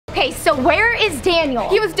so where is Daniel?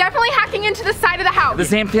 He was definitely hacking into the side of the house. The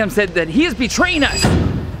Zamfam said that he is betraying us.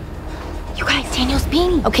 You guys, Daniel's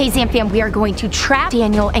beanie. Okay, Zamfam, we are going to trap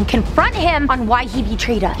Daniel and confront him on why he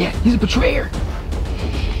betrayed us. Yeah, he's a betrayer.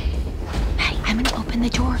 Maddie, I'm gonna open the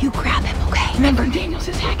door. You grab him, okay? Remember, Daniel's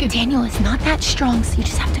is hacking. Daniel is not that strong, so you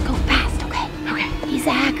just have to go fast, okay? Okay. He's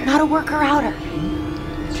a hacker, not a worker-outer.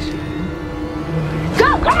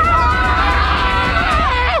 Go!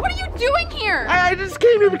 Ah! What are you doing here? I just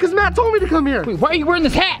came here because Matt told me to come here. Wait, why are you wearing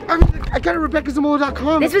this hat? I got it at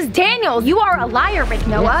RebeccaZamolo.com. This was Daniel. You are a liar, Rick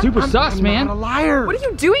Noah. Super sus, I'm man. not a liar. What are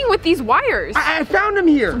you doing with these wires? I found him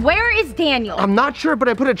here. Where is Daniel? I'm not sure, but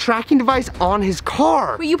I put a tracking device on his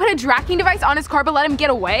car. Wait, you put a tracking device on his car but let him get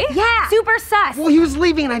away? Yeah, super sus. Well, he was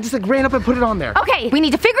leaving and I just ran up and put it on there. Okay, we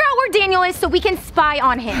need to figure out where Daniel is so we can spy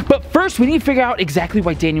on him. But first, we need to figure out exactly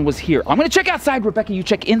why Daniel was here. I'm gonna check outside. Rebecca, you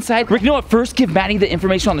check inside. Rick Noah, first give Maddie the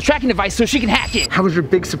information on the tracking device so she can hack it. How was your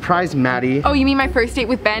big surprise, Maddie? Oh, you mean my first date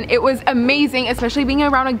with Ben? It was amazing, especially being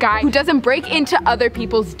around a guy who doesn't break into other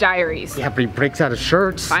people's diaries. Yeah, but he breaks out of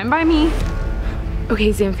shirts. Fine by me. Okay,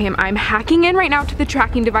 Zamfam, I'm hacking in right now to the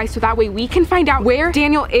tracking device so that way we can find out where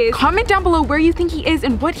Daniel is. Comment down below where you think he is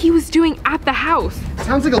and what he was doing at the house.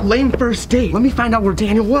 Sounds like a lame first date. Let me find out where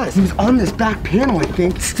Daniel was. He was on this back panel, I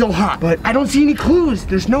think. It's still hot, but I don't see any clues.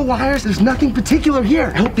 There's no wires. There's nothing particular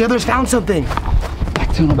here. I hope the others found something.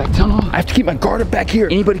 Back tunnel. I have to keep my guard up back here.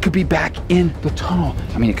 Anybody could be back in the tunnel.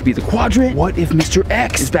 I mean, it could be the quadrant. What if Mr.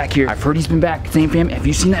 X is back here? I've heard he's been back. Zamfam, have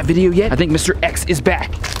you seen that video yet? I think Mr. X is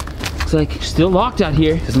back. Looks like still locked out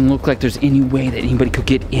here. Doesn't look like there's any way that anybody could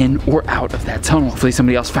get in or out of that tunnel. Hopefully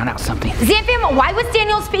somebody else found out something. Zamfam, why was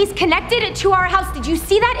Daniel's face connected to our house? Did you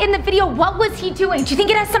see that in the video? What was he doing? Do you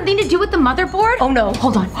think it has something to do with the motherboard? Oh no,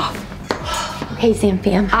 hold on. Hey,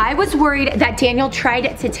 Zamfam, I was worried that Daniel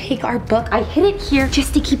tried to take our book. I hid it here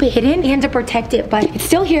just to keep it hidden and to protect it, but it's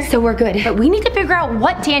still here, so we're good. But we need to figure out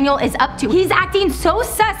what Daniel is up to. He's acting so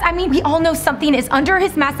sus. I mean, we all know something is under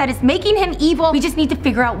his mask that is making him evil. We just need to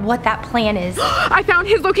figure out what that plan is. I found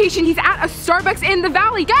his location. He's at a Starbucks in the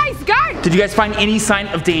valley. Guys! Did you guys find any sign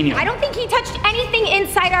of Daniel? I don't think he touched anything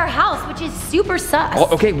inside our house, which is super sus.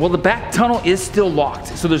 Oh, okay, well the back tunnel is still locked,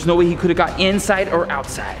 so there's no way he could have got inside or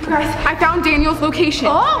outside. Guys, I found Daniel's location.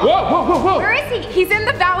 Oh! Whoa. Where is he? He's in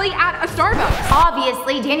the valley at a Starbucks.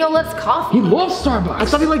 Obviously, Daniel loves coffee. He loves Starbucks. I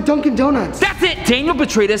thought he liked Dunkin' Donuts. That's it! Daniel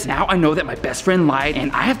betrayed us. Now I know that my best friend lied,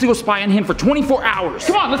 and I have to go spy on him for 24 hours.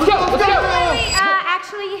 Come on, let's go! Wait,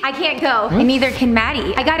 actually, I can't go, and neither can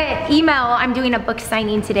Maddie. I got an email. I'm doing a book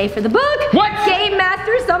signing today for the book. What? Game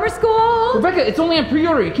Master Summer School. Rebecca, it's only on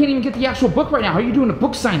pre-order. You can't even get the actual book right now. How are you doing a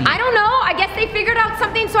book signing? I don't know. I guess they figured out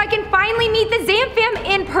something so I can finally meet the Zamfam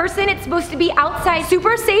in person. It's supposed to be outside,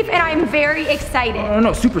 super safe, and I'm very excited.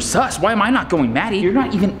 No, super sus. Why am I not going, Maddie? You're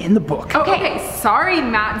not even in the book. Oh, okay. Sorry,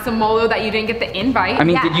 Matt Zamolo, that you didn't get the invite. I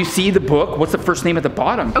mean, Yeah. did you see the book? What's the first name at the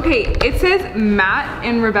bottom? Okay, it says Matt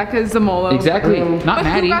and Rebecca Zamolo. Exactly, not But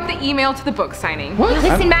Maddie. who got the email to the book signing? What?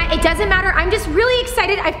 Listen, Matt, it doesn't matter. I'm just really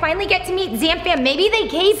excited. I finally get to meet Zamfam. Maybe they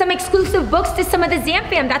gave some exclusive books to some of the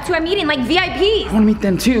Zamfam. That's who I'm meeting, like VIPs. I want to meet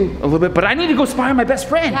them too, a little bit, but I need to go spy on my best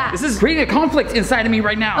friend. Yeah. This is creating a conflict inside of me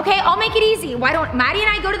right now. Okay, I'll make it easy. Why don't Maddie and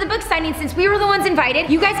I go to the book signing since we were the ones invited?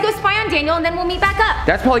 You guys go spy on Daniel and then we'll meet back up.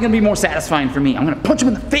 That's probably gonna be more satisfying for me. I'm gonna punch him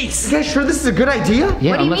in the face. You guys sure this is a good idea?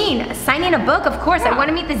 Yeah, What do you unless- mean? Signing a book? Of course, I want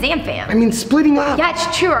to meet the Zamfam. I mean, splitting up. Yeah,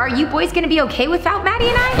 it's true. Are you boys gonna be okay without Maddie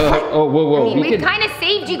and I? Whoa. We've kind of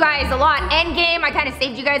saved you guys a lot. Endgame, I kind of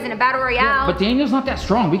saved you guys in a battle royale. But Daniel's not that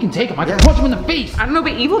strong. We can take him. I can punch him in the face. I don't know,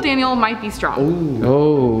 but evil Daniel might be strong.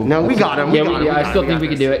 Oh. No, we got him. I still think we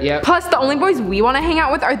can do it. Yeah. Plus, the only boys we want to hang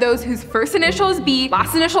out with are those whose first initial is B,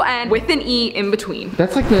 last initial N, with an E in between.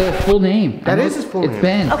 That's like the full name. That is his full name. It's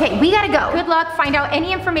Ben. Okay, we gotta go. Good luck. Find out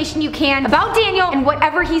any information you can about Daniel and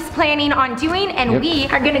whatever he's planning on doing, and we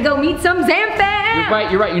are gonna go meet some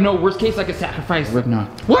Zamfam. You're right. You know, worst case, I could sacrifice Rick Noah.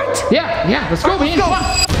 What? Yeah. Let's go, man. Come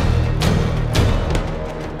on.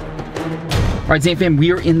 All right, Zamfam,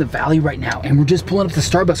 we are in the valley right now, and we're just pulling up to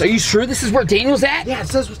Starbucks. Are you sure this is where Daniel's at? Yeah, it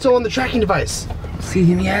says we're still on the tracking device. See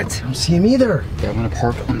him yet? I don't see him either. Yeah, I'm gonna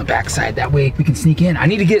park on the backside. That way we can sneak in. I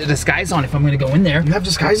need to get a disguise on if I'm gonna go in there. You have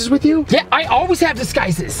disguises with you? Yeah, I always have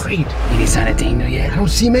disguises. Great. Any sign of Daniel I yet? don't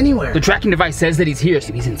see him anywhere. The tracking device says that he's here,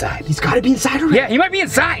 so he's inside. He's gotta be inside already. Yeah, he might be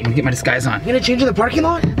inside. I'm gonna get my disguise on. You gonna change in the parking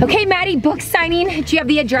lot? Okay, Maddie, book signing. Do you have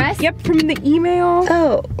the address? Yep, from the email.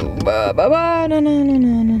 Oh.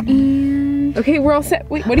 on. Okay, we're all set.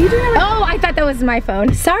 Wait, what are you doing? Oh, I thought that was my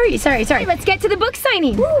phone. Sorry. Let's get to the book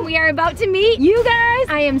signing. Woo, we are about to meet you guys.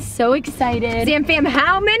 I am so excited. Zam fam,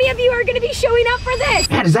 how many of you are gonna be showing up for this?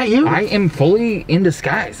 Matt, is that you? I am fully in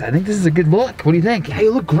disguise. I think this is a good look. What do you think? Yeah,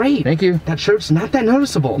 you look great. Thank you. That shirt's not that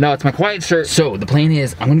noticeable. No, it's my quiet shirt. So the plan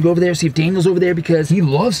is I'm gonna go over there, see if Daniel's over there because he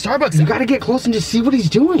loves Starbucks. You gotta get close and just see what he's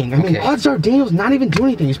doing. I mean, odds are Daniel's not even doing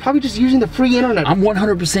anything. He's probably just using the free internet. I'm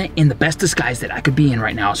 100% in the best disguise that I could be in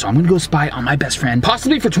right now. So I'm gonna go spy on my best friend,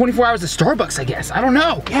 possibly for 24 hours at Starbucks, I guess. I don't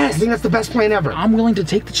know. Yes, I think that's the best plan ever. I'm willing to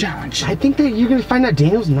take the challenge. I think that you're gonna find out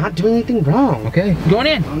Daniel's not doing anything wrong. Okay, going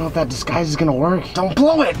in. I don't know if that disguise is gonna work. Don't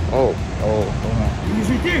blow it. Oh, hold on. He's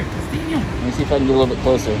right there. It's Daniel. Let me see if I can get a little bit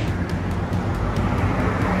closer.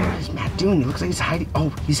 What's Matt doing? He looks like he's hiding.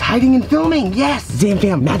 Oh, he's hiding and filming. Yes. Zam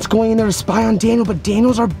fam, Matt's going in there to spy on Daniel, but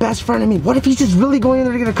Daniel's our best friend. I mean, what if he's just really going in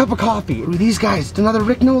there to get a cup of coffee? Who are these guys? It's another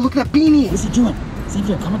Rick Noah. Look at that beanie. What's he doing? Zam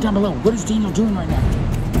fam, comment down below. What is Daniel doing right now?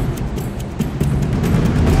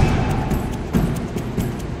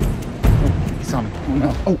 Saw me. Oh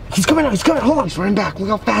no. Oh, he's coming out. He's coming. Hold on. He's running back. Look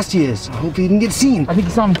how fast he is. I hope he didn't get seen. I think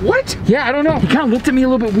he saw me. What? Yeah, I don't know. He kind of looked at me a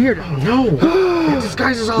little bit weird. Oh no. That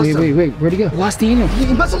disguise is awesome. Wait. Where'd he go? Lost Daniel.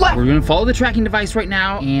 He must have left. We're gonna follow the tracking device right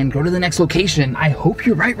now and go to the next location. I hope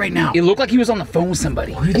you're right now. It looked like he was on the phone with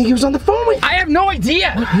somebody. Who do you think he was on the phone with? I have no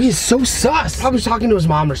idea. He is so sus. Probably talking to his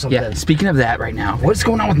mom or something. Yeah, speaking of that right now, what's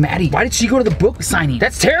going on with Maddie? Why did she go to the book signing?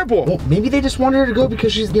 That's terrible. Well, maybe they just wanted her to go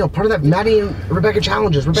because she's, part of that Maddie and Rebecca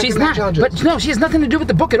challenges. She's not, but no, she has nothing to do with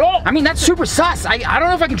the book at all. I mean, that's super sus. I don't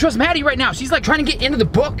know if I can trust Maddie right now. She's like trying to get into the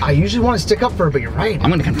book. I usually want to stick up for her, but you're right.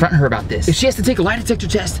 I'm gonna confront her about this. If she has to take a lie detector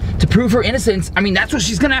test to prove her innocence, I mean, that's what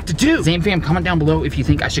she's gonna have to do. Zam fam, comment down below if you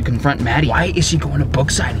think I should confront Maddie. Why is she going to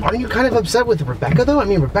book signing? Aren't you kind of upset with Rebecca though? I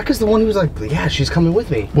mean, Rebecca's the one who was like, yeah, she's coming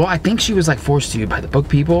with me. Well, I think she was like forced to by the book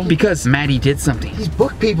people because Maddie did something. These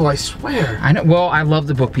book people, I swear. I know, well, I love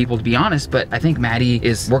the book people to be honest, but I think Maddie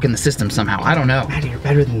is working the system somehow. I don't know. Maddie, you're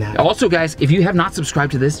better than that. Also guys, if you have not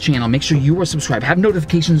subscribed to this channel, make sure you are subscribed. Have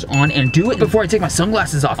notifications on and do it before I take my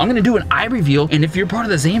sunglasses off. I'm gonna do an eye reveal, and if you're part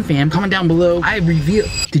of the Zam fam, comment down below, eye reveal.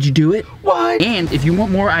 Did you do it? What? And if you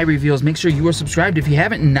want more eye reveals, make sure you are subscribed if you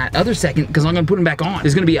haven't in that other second, because I'm gonna put them back on.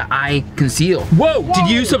 There's gonna be an eye conceal. Whoa, did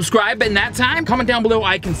you subscribe in that time? Comment down below,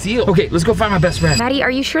 eye conceal. Okay, let's go find my best friend. Maddie,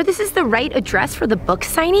 are you sure this is the right address for the book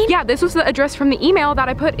signing? Yeah, this was the address from the email that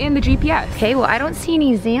I put in the GPS. Okay, well, I don't see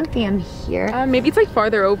any Zam fam here. Maybe it's like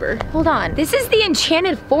farther over. Hold on. This is the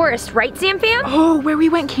Enchanted Forest, right, Zam fam? Oh, where we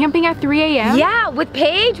went camping at 3 a.m.? Yeah, with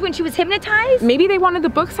Paige when she was hypnotized. Maybe they wanted the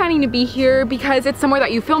book signing to be here because it's somewhere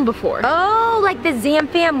that you filmed before. Oh, like the Zam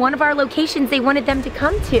fam, one of our locations they wanted them to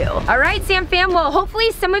come to. All right, Zam fam, well,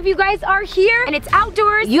 hopefully some of you guys are here and it's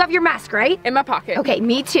outdoors. You have your mask, right? In my pocket. Okay,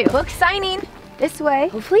 me too. Book signing this way.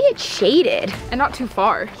 Hopefully it's shaded. And not too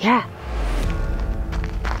far. Yeah.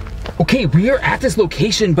 Okay, we are at this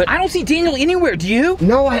location, but I don't see Daniel anywhere, do you?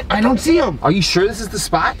 No, I don't see him. Are you sure this is the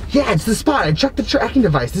spot? Yeah, it's the spot. I checked the tracking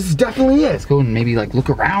device. This is definitely it. Let's go and maybe like look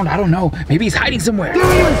around. I don't know. Maybe he's hiding somewhere. There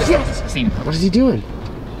he is, yes. Seen him. What is he doing?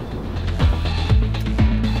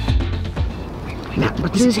 Matt,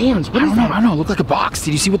 what's in his hands? What is that? I don't know. Look like a box.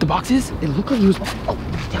 Did you see what the box is? It looked like he was. Oh,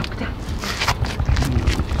 down.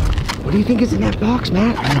 What do you think is in that box,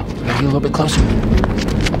 Matt? I don't know. We gotta get a little bit closer.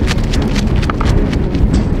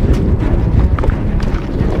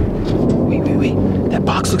 Wait. That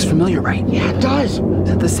box looks familiar, right? Yeah, it does. Is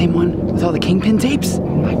that the same one with all the Kingpin tapes? Oh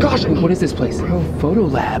my gosh. What is this place? Oh, Photo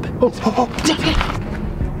Lab.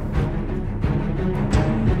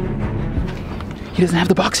 He doesn't have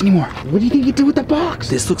the box anymore. What do you think he did with the box?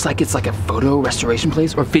 This looks like it's like a photo restoration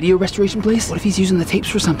place or video restoration place. What if he's using the tapes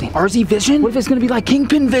for something? RZ Vision? What if it's gonna be like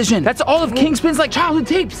Kingpin Vision? That's all of Kingpin's like childhood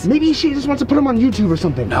tapes. Maybe she just wants to put them on YouTube or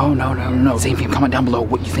something. No. Zam fam, comment down below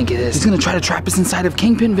what you think it is. He's gonna try to trap us inside of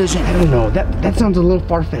Kingpin Vision. I don't know. That sounds a little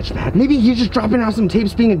far-fetched, Matt. Maybe he's just dropping out some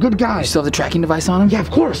tapes being a good guy. You still have the tracking device on him? Yeah,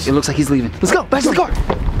 of course. It looks like he's leaving. Let's go. Back to the car.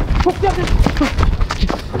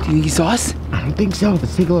 Do you think he saw us? I don't think so.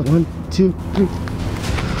 Let's take a look. 1, 2, 3.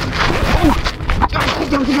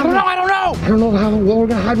 I don't know. How well we're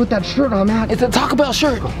gonna hide with that shirt on, Matt. It's a Taco Bell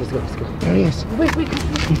shirt. Let's go. There he is. Wait. He's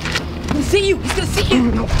gonna see you.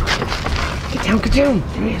 No. Get down.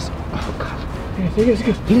 There he is. Oh, God. There he is.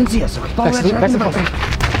 He didn't see us. Okay, follow that tracking device.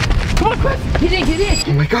 Come on, quick. Get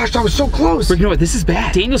in. Oh my gosh, that was so close. But you know what? This is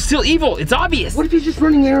bad. Daniel's still evil. It's obvious. What if he's just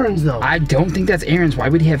running errands though? I don't think that's errands. Why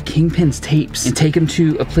would he have Kingpin's tapes and take him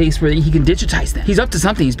to a place where he can digitize them? He's up to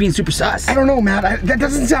something. He's being super sus. I don't know, Matt. That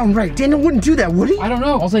doesn't sound right. Daniel wouldn't do that, would he? I don't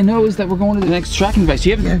know. All I know is that we're going to the next tracking device. Do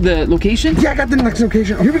you have the location? Yeah, I got the next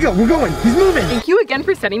location. Here we go. We're going. He's moving. Thank you again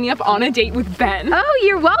for setting me up on a date with Ben. Oh,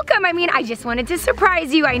 you're welcome. I mean, I just wanted to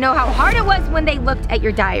surprise you. I know how hard it was when they looked at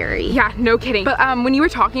your diary. Yeah, no kidding. But when you were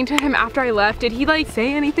talking to him after I left, did he like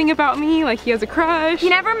say anything about me? Like he has a crush? He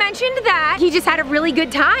never mentioned that. He just had a really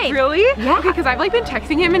good time. Really? Yeah. Okay, because I've like been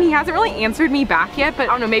texting him and he hasn't really answered me back yet, but I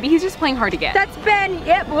don't know, maybe he's just playing hard to get. That's Ben.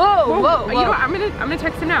 Yep. Whoa. You know what? I'm gonna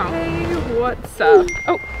text him now. Hey, what's up?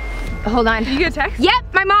 Oh, Hold on. did you get a text?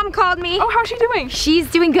 Yep, my mom called me. Oh, how's she doing? She's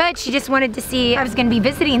doing good. She just wanted to see if I was gonna be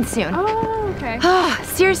visiting soon. Oh, okay.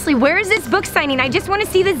 Seriously, where is this book signing? I just want to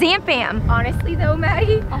see the Zampam. Honestly though,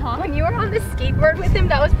 Maddie, when you were on the skateboard with him,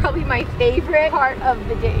 that was probably my favorite part of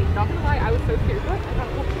the day. Not gonna lie, I was so scared. What?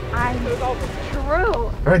 It was all true.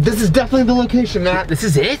 All right, this is definitely the location, Matt. This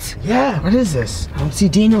is it? Yeah, what is this? I don't see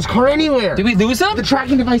Daniel's car anywhere. Did we lose him? The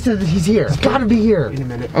tracking device says that he's here. He's gotta be here. Wait a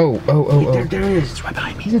minute. Oh. There he is. It's right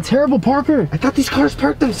behind me. He's a terrible parker. I thought these cars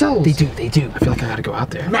parked themselves. They do. I feel like I gotta go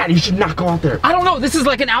out there. Matt, you should not go out there. I don't know. This is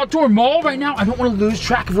like an outdoor mall right now. I don't want to lose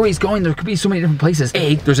track of where he's going. There could be so many different places.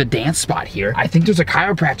 There's a dance spot here. I think there's a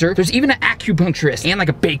chiropractor. There's even an acupuncturist and like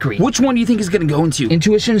a bakery. Which one do you think he's gonna go into?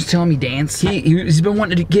 Intuition's telling me dance. He's been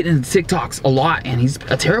wanting to get into TikToks a lot, and he's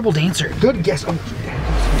a terrible dancer. Good guess. Oh,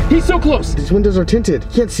 He's so close. his windows are tinted.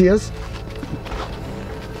 He can't see us.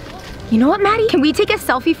 You know what, Maddie? Can we take a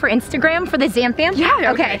selfie for Instagram for the Zampam?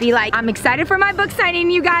 Yeah, okay. Be like, I'm excited for my book signing,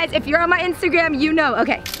 you guys. If you're on my Instagram, you know.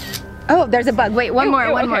 Okay. Oh, there's a bug. Wait, one more.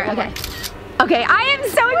 Okay. Okay, I am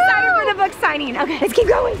so excited for the book signing. Okay, let's keep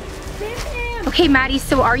going. Okay, Maddie,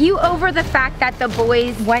 so are you over the fact that the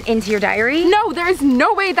boys went into your diary? No, there is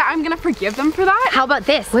no way that I'm gonna forgive them for that. How about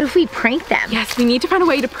this? What if we prank them? Yes, we need to find a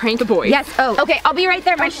way to prank the boys. Yes. Oh, okay, I'll be right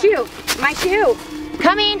there. My shoe.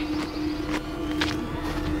 Coming.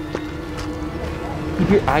 Keep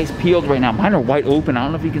your eyes peeled right now. Mine are wide open. I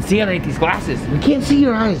don't know if you can see underneath these glasses. We can't see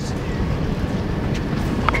your eyes.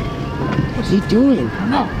 What's he doing? I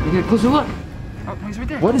don't know. You get a closer look. Oh, he's right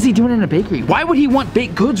there. What is he doing in a bakery? Why would he want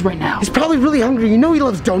baked goods right now? He's probably really hungry. You know he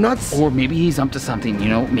loves donuts. Or maybe he's up to something, you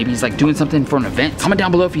know? Maybe he's like doing something for an event. Comment down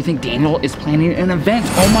below if you think Daniel is planning an event.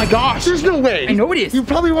 Oh my gosh. There's no way. I know it is. You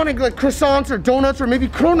probably want like croissants or donuts or maybe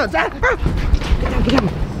cronuts. Get down.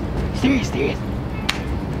 There he is.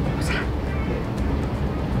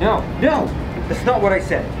 No, that's not what I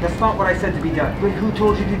said. That's not what I said to be done. Wait, who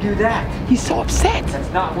told you to do that? He's so upset. That's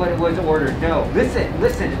not what it was ordered. No, listen.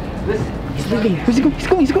 He's leaving. Where's he going? He's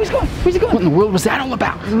going. Where's he going? What in the world was that all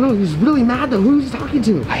about? I don't know. He was really mad though. Who was he talking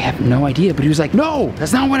to? I have no idea, but he was like, no,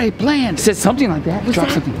 that's not what I planned. He said something like that. Drop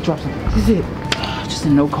something. What is it? Just a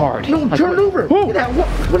no card. No, like, turn it over. Whoa. Look at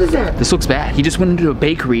that. What is that? This looks bad. He just went into a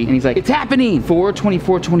bakery and he's like, it's happening.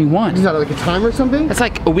 4/24/21. Is that like a time or something? That's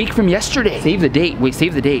like a week from yesterday. Save the date. Wait,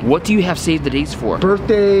 save the date. What do you have saved the dates for?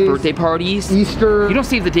 Birthdays. Birthday parties. Easter. You don't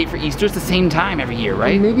save the date for Easter. It's the same time every year,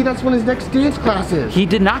 right? Maybe that's when his next dance class is. He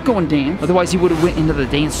did not go and dance. Otherwise, he would have went into the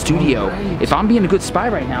dance studio. Right. If I'm being a good spy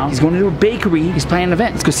right now, he's going into a bakery. He's planning an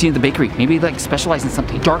event. Let's go see him at the bakery. Maybe like specialize in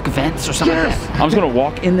something. Dark events or something like that. I'm just going to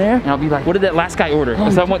walk in there and I'll be like, what did that last guy order?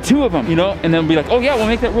 So I want 2 of them, you know? And then be like, oh yeah, we'll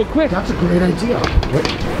make that real quick. That's a great idea.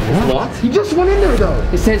 What? He just went in there though.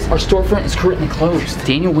 It says our storefront is currently closed.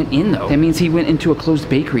 Daniel went in though. That means he went into a closed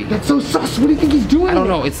bakery. That's so sus. What do you think he's doing? I don't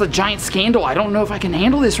know. It's a giant scandal. I don't know if I can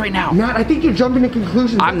handle this right now. Matt, I think you're jumping to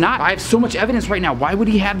conclusions. I'm not. I have so much evidence right now. Why would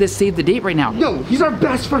he have this save the date right now? No, he's our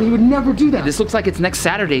best friend. He would never do that. This looks like it's next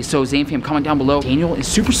Saturday, so Zamfam, comment down below. Daniel is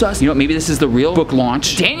super sus. You know what? Maybe this is the real book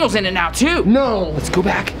launch. Daniel's in it now too. No. Let's go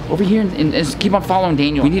back over here and just keep on following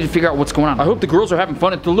Daniel. We need to figure out what's going on. I hope the girls are having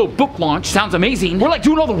fun at the little book launch. Sounds amazing. We're like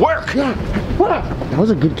doing all the work. Yeah. What up? That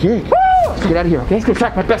was a good kick. Let's get out of here, okay? Let's go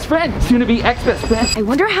track my best friend. Soon to be ex-best friend. I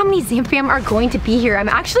wonder how many Zampam are going to be here. I'm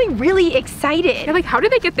actually really excited. Yeah, like how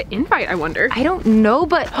did they get the invite, I wonder? I don't know,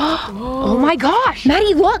 but oh my gosh.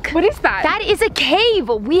 Maddie, look. What is that? That is a cave.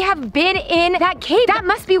 We have been in that cave. That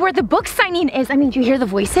must be where the book signing is. I mean, do you hear the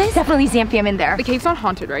voices? Definitely Zampam in there. The cave's not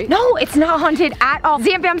haunted, right? No, it's not haunted at all.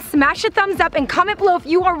 Zampam, smash a thumbs up and comment below if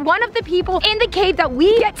you are one of the people in the cave that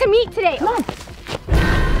we get to meet today. Come on.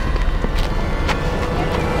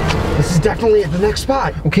 This is definitely the next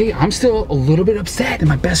spot. Okay, I'm still a little bit upset that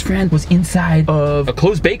my best friend was inside of a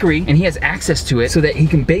closed bakery and he has access to it so that he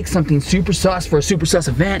can bake something super sus for a super sus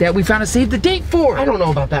event that we found a save the date for. I don't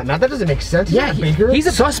know about that, Matt. That doesn't make sense. Yeah, baker. He's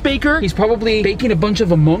a sus baker. He's probably baking a bunch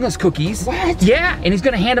of Among Us cookies. What? Yeah, and he's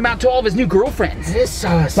gonna hand them out to all of his new girlfriends. This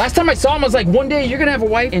sus. Last time I saw him, I was like, one day you're gonna have a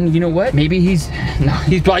wife, and you know what? Maybe he's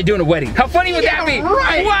probably doing a wedding. How funny would that be?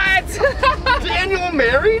 Right. What? Daniel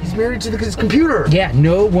married? He's married to his computer. Yeah,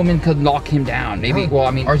 no woman could lock him down. Maybe, well,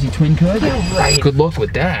 I mean, RZ Twin could. Yeah, right. Good luck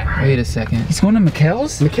with that. Wait a second. He's going to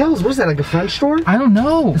Mikkel's? Mikkel's? What is that, like a French store? I don't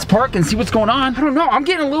know. Let's park and see what's going on. I don't know. I'm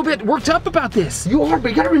getting a little bit worked up about this. You are, but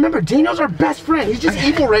you gotta remember, Daniel's our best friend. He's just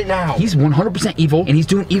evil right now. He's 100% evil, and he's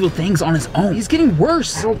doing evil things on his own. He's getting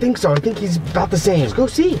worse. I don't think so. I think he's about the same. Let's go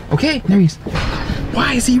see. Okay, there he is.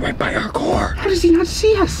 Why is he right by our car? How does he not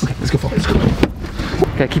see us? Okay, let's go forward. Let's go.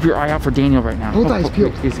 Okay, keep your eye out for Daniel right now. Both eyes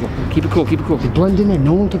peeled. Let's go. Keep it cool, keep it cool. Blend in and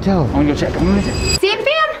no one can tell. I'm gonna go check.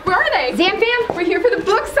 Zamfam? Where are they? Zamfam? We're here for the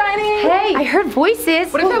book signing. Hey, I heard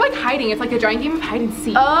voices. What if they're like hiding? It's like a giant game of hide and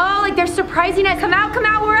seek. Oh, like they're surprising us. Come out,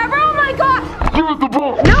 wherever. Oh my God. Give us the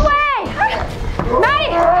ball. No way.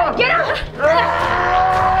 Maddie, get out.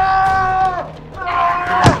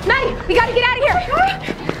 Maddie, we gotta get out of here.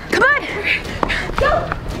 Come on. Go,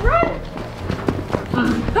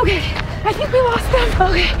 run. Okay. I think we lost them.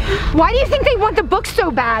 Okay. Why do you think they want the book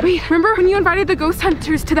so bad? Wait, remember when you invited the ghost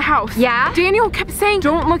hunters to the house? Yeah? Daniel kept saying,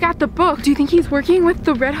 don't look at the book. Do you think he's working with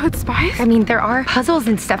the Red Hood spies? I mean, there are puzzles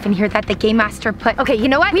and stuff in here that the game master put. Okay, you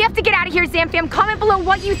know what? We have to get out of here, Zamfam. Comment below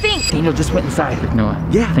what you think. Daniel just went inside. Noah,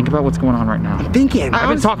 Yeah. think about what's going on right now. I'm thinking. I've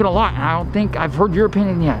been talking a lot, and I don't think I've heard your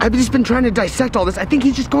opinion yet. I've just been trying to dissect all this. I think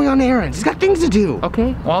he's just going on errands. He's got things to do.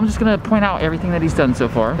 Okay, well, I'm just gonna point out everything that he's done so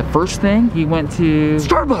far. The first thing, he went to...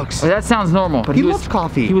 Starbucks. Oh, that sounds normal, but He was loves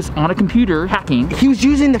coffee. He was on a computer hacking. He was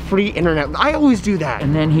using the free internet. I always do that.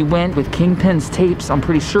 And then he went with Kingpin's tapes, I'm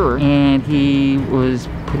pretty sure, and he was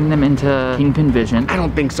putting them into Kingpin Vision. I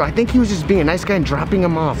don't think so. I think he was just being a nice guy and dropping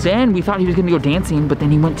them off. Then we thought he was gonna go dancing, but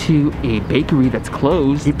then he went to a bakery that's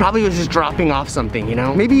closed. He probably was just dropping off something, you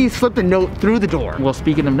know? Maybe he slipped a note through the door. Well,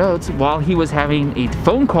 speaking of notes, while he was having a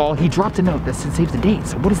phone call, he dropped a note that said save the date.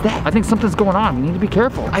 So what is that? I think something's going on. We need to be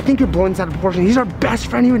careful. I think you're blowing this out of proportion. He's our best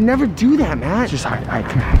friend. He would never do that, Matt. Just all right,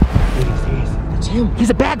 come on. It's him. He's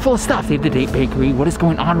a bag full of stuff. Save the date bakery. What is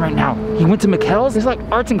going on right now? He went to Mikkel's. There's like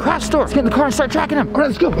arts and crafts store. Let's get in the car and start tracking him. All right,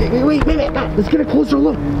 let's go. Wait, Matt. Let's get a closer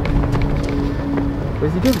look. What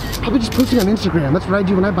is he doing? Probably just posting on Instagram. That's what I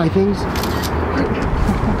do when I buy things. All right,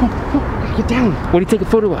 go. Get down. What did he take a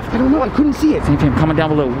photo of? I don't know. I couldn't see it. Zamfam, comment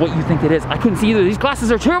down below what you think it is. I couldn't see either. These glasses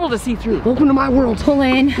are terrible to see through. Welcome to my world. Pull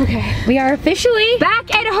in. Okay. We are officially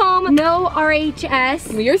back at home. No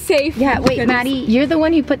RHS. You're safe. Yeah, wait, Goodness. Maddie, you're the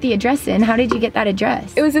one who put the address in. How did you get that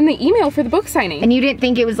address? It was in the email for the book signing. And you didn't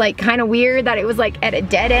think it was like kind of weird that it was like at a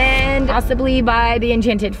dead end, possibly by the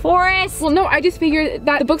Enchanted Forest? Well, no, I just figured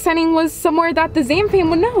that the book signing was somewhere that the Zamfam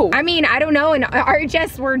would know. I mean, I don't know, and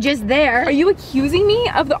RHS were just there. Are you accusing me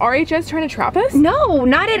of the RHS trying to trap us? No,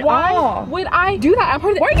 not at Why all. would I do that? I'm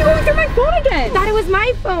part of the... Why are you going through my phone again? I thought it was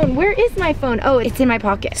my phone. Where is my phone? Oh, it's in my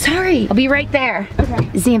pocket. Sorry. I'll be right there. Okay.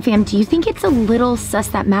 Zamfam, do you think it's a little sus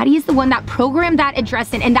that Maddie is the one that programmed that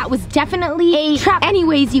address in, and that was definitely a trap?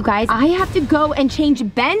 Anyways, you guys, I have to go and change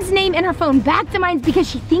Ben's name in her phone back to mine because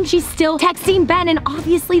she thinks she's still texting Ben, and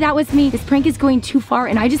obviously that was me. This prank is going too far,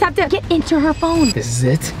 and I just have to get into her phone. This is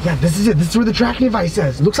it? Yeah, this is it. This is where the tracking device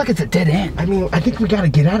is. Looks like it's a dead end. I mean, I think we gotta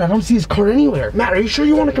get out. I don't see his car anywhere. Matt, are you sure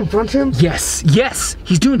you want to confront him? Yes.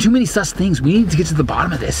 He's doing too many sus things. We need to get to the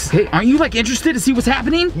bottom of this. Hey, aren't you like interested to see what's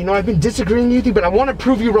happening? You know, I've been disagreeing with you, but I want to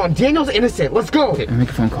prove you wrong. Daniel's innocent. Let's go. Okay, let me make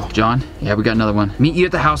a phone call. John? Yeah, we got another one. Meet you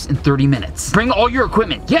at the house in 30 minutes. Bring all your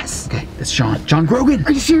equipment. Yes. Okay, that's John. John Grogan.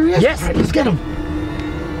 Are you serious? Yes. All right, let's get him.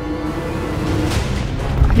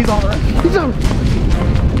 He's all right. He's on.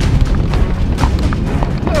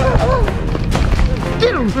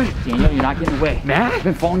 Get him. Daniel, you're not getting away. Matt? I've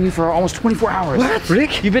been following you for almost 24 hours. What?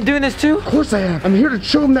 Rick, you've been doing this too? Of course I have. I'm here to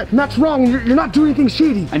show him that Matt's wrong. You're not doing anything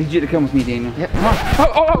shady. I need you to come with me, Daniel. Yep. Come on.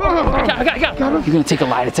 Oh. I got it. Got him? You're gonna take a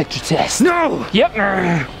lie detector test. No! Yep.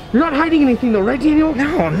 You're not hiding anything though, right, Daniel?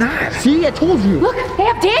 No, I'm not. See, I told you. Look, they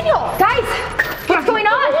have Daniel. Guys, what's going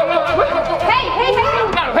on? Hey.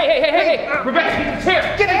 Hey. Rebecca, get the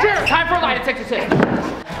chair. Get the chair. Time for a lie detector test.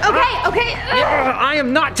 Okay. I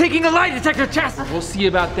am not taking a lie detector test. We'll see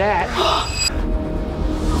about that.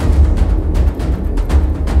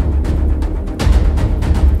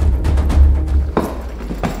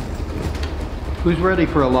 Who's ready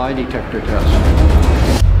for a lie detector test?